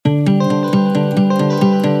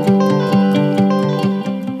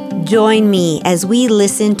Join me as we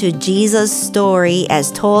listen to Jesus' story as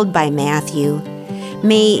told by Matthew.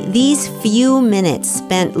 May these few minutes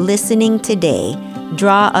spent listening today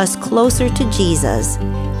draw us closer to Jesus,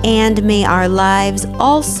 and may our lives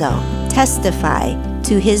also testify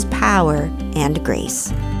to His power and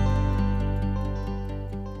grace.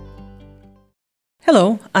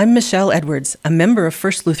 Hello, I'm Michelle Edwards, a member of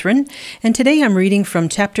First Lutheran, and today I'm reading from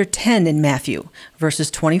chapter 10 in Matthew, verses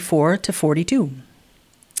 24 to 42.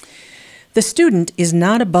 The student is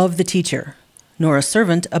not above the teacher, nor a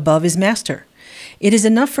servant above his master. It is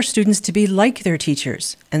enough for students to be like their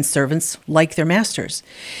teachers, and servants like their masters.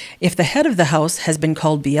 If the head of the house has been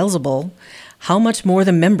called Beelzebul, how much more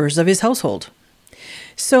the members of his household?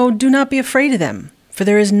 So do not be afraid of them, for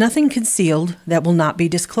there is nothing concealed that will not be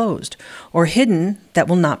disclosed, or hidden that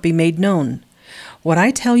will not be made known. What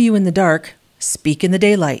I tell you in the dark, speak in the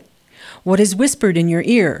daylight. What is whispered in your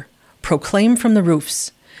ear, proclaim from the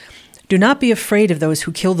roofs. Do not be afraid of those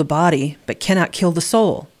who kill the body, but cannot kill the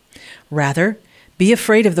soul. Rather, be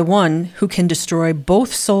afraid of the one who can destroy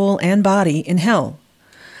both soul and body in hell.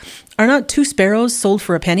 Are not 2 sparrows sold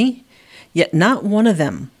for a penny? Yet not one of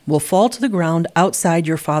them will fall to the ground outside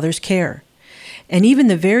your Father's care. And even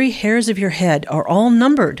the very hairs of your head are all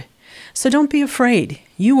numbered. So don't be afraid.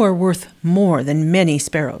 You are worth more than many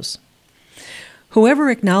sparrows. Whoever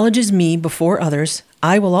acknowledges me before others,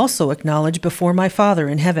 I will also acknowledge before my Father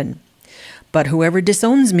in heaven. But whoever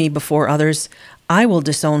disowns me before others, I will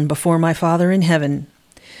disown before my Father in heaven.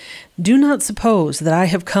 Do not suppose that I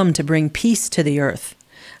have come to bring peace to the earth.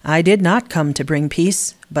 I did not come to bring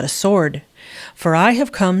peace, but a sword. For I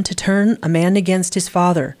have come to turn a man against his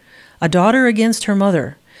father, a daughter against her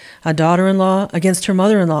mother, a daughter-in-law against her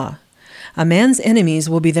mother-in-law. A man's enemies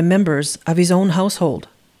will be the members of his own household.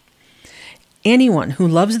 Anyone who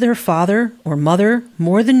loves their father or mother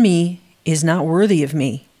more than me is not worthy of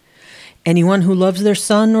me. Anyone who loves their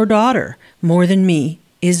son or daughter more than me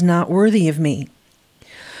is not worthy of me.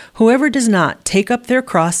 Whoever does not take up their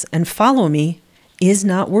cross and follow me is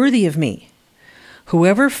not worthy of me.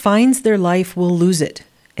 Whoever finds their life will lose it,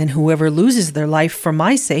 and whoever loses their life for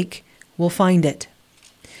my sake will find it.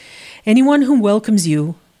 Anyone who welcomes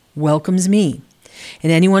you welcomes me,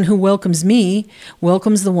 and anyone who welcomes me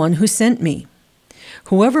welcomes the one who sent me.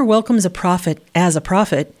 Whoever welcomes a prophet as a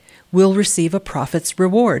prophet will receive a prophet's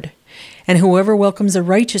reward. And whoever welcomes a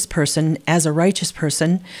righteous person as a righteous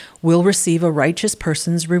person will receive a righteous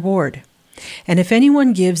person's reward. And if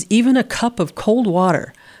anyone gives even a cup of cold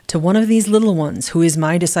water to one of these little ones who is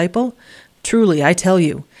my disciple, truly I tell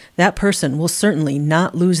you, that person will certainly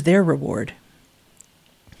not lose their reward.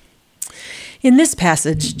 In this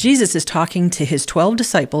passage, Jesus is talking to his 12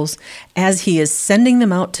 disciples as he is sending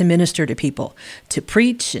them out to minister to people, to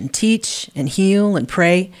preach and teach and heal and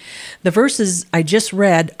pray. The verses I just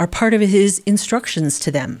read are part of his instructions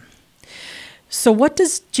to them. So what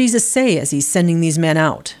does Jesus say as he's sending these men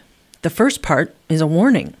out? The first part is a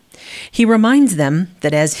warning. He reminds them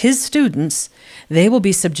that as his students, they will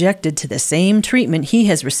be subjected to the same treatment he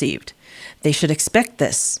has received. They should expect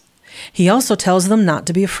this. He also tells them not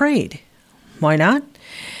to be afraid. Why not?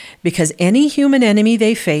 Because any human enemy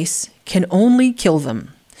they face can only kill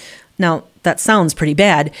them. Now, that sounds pretty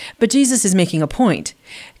bad, but Jesus is making a point.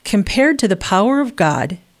 Compared to the power of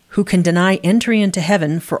God, who can deny entry into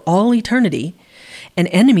heaven for all eternity, an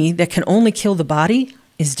enemy that can only kill the body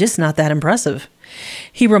is just not that impressive.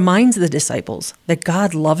 He reminds the disciples that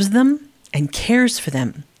God loves them and cares for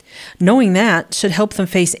them. Knowing that should help them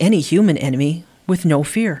face any human enemy with no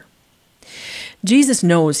fear. Jesus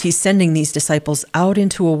knows he's sending these disciples out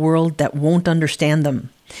into a world that won't understand them.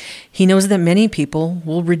 He knows that many people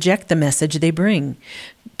will reject the message they bring,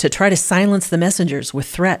 to try to silence the messengers with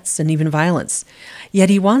threats and even violence. Yet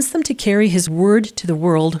he wants them to carry his word to the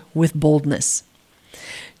world with boldness.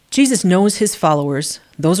 Jesus knows his followers,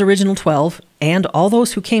 those original 12, and all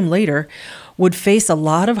those who came later, would face a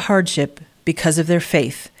lot of hardship because of their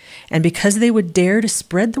faith, and because they would dare to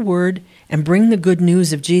spread the word and bring the good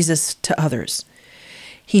news of Jesus to others.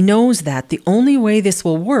 He knows that the only way this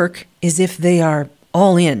will work is if they are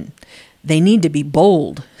all in. They need to be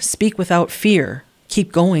bold, speak without fear,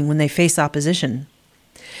 keep going when they face opposition.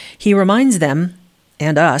 He reminds them,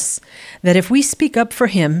 and us, that if we speak up for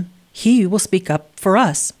him, he will speak up for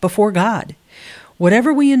us before God.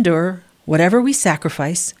 Whatever we endure, whatever we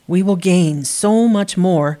sacrifice, we will gain so much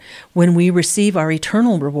more when we receive our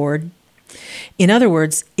eternal reward. In other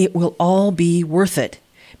words, it will all be worth it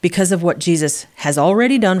because of what Jesus has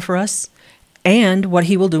already done for us and what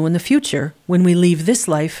he will do in the future when we leave this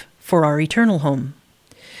life for our eternal home.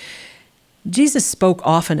 Jesus spoke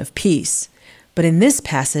often of peace, But in this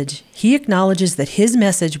passage, he acknowledges that his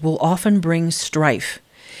message will often bring strife.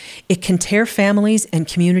 It can tear families and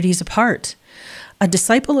communities apart. A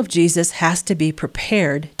disciple of Jesus has to be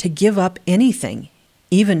prepared to give up anything,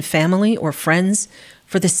 even family or friends,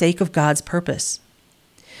 for the sake of God's purpose.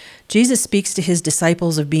 Jesus speaks to his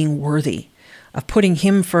disciples of being worthy, of putting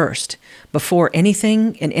him first, before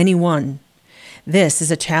anything and anyone. This is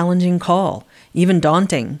a challenging call, even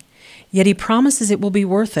daunting, yet he promises it will be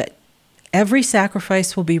worth it. Every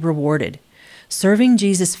sacrifice will be rewarded. Serving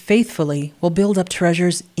Jesus faithfully will build up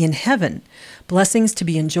treasures in heaven, blessings to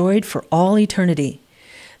be enjoyed for all eternity.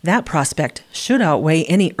 That prospect should outweigh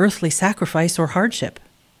any earthly sacrifice or hardship.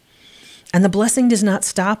 And the blessing does not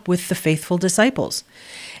stop with the faithful disciples.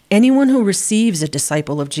 Anyone who receives a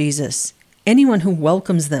disciple of Jesus, anyone who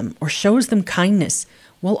welcomes them or shows them kindness,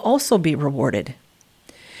 will also be rewarded.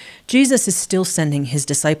 Jesus is still sending his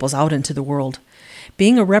disciples out into the world.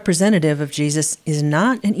 Being a representative of Jesus is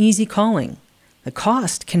not an easy calling. The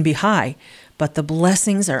cost can be high, but the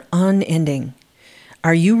blessings are unending.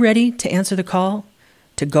 Are you ready to answer the call?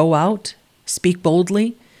 To go out, speak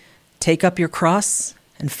boldly, take up your cross,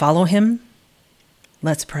 and follow him?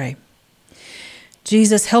 Let's pray.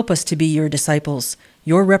 Jesus, help us to be your disciples,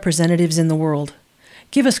 your representatives in the world.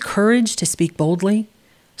 Give us courage to speak boldly,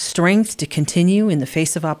 strength to continue in the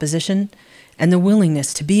face of opposition, and the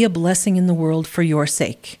willingness to be a blessing in the world for your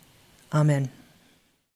sake. Amen.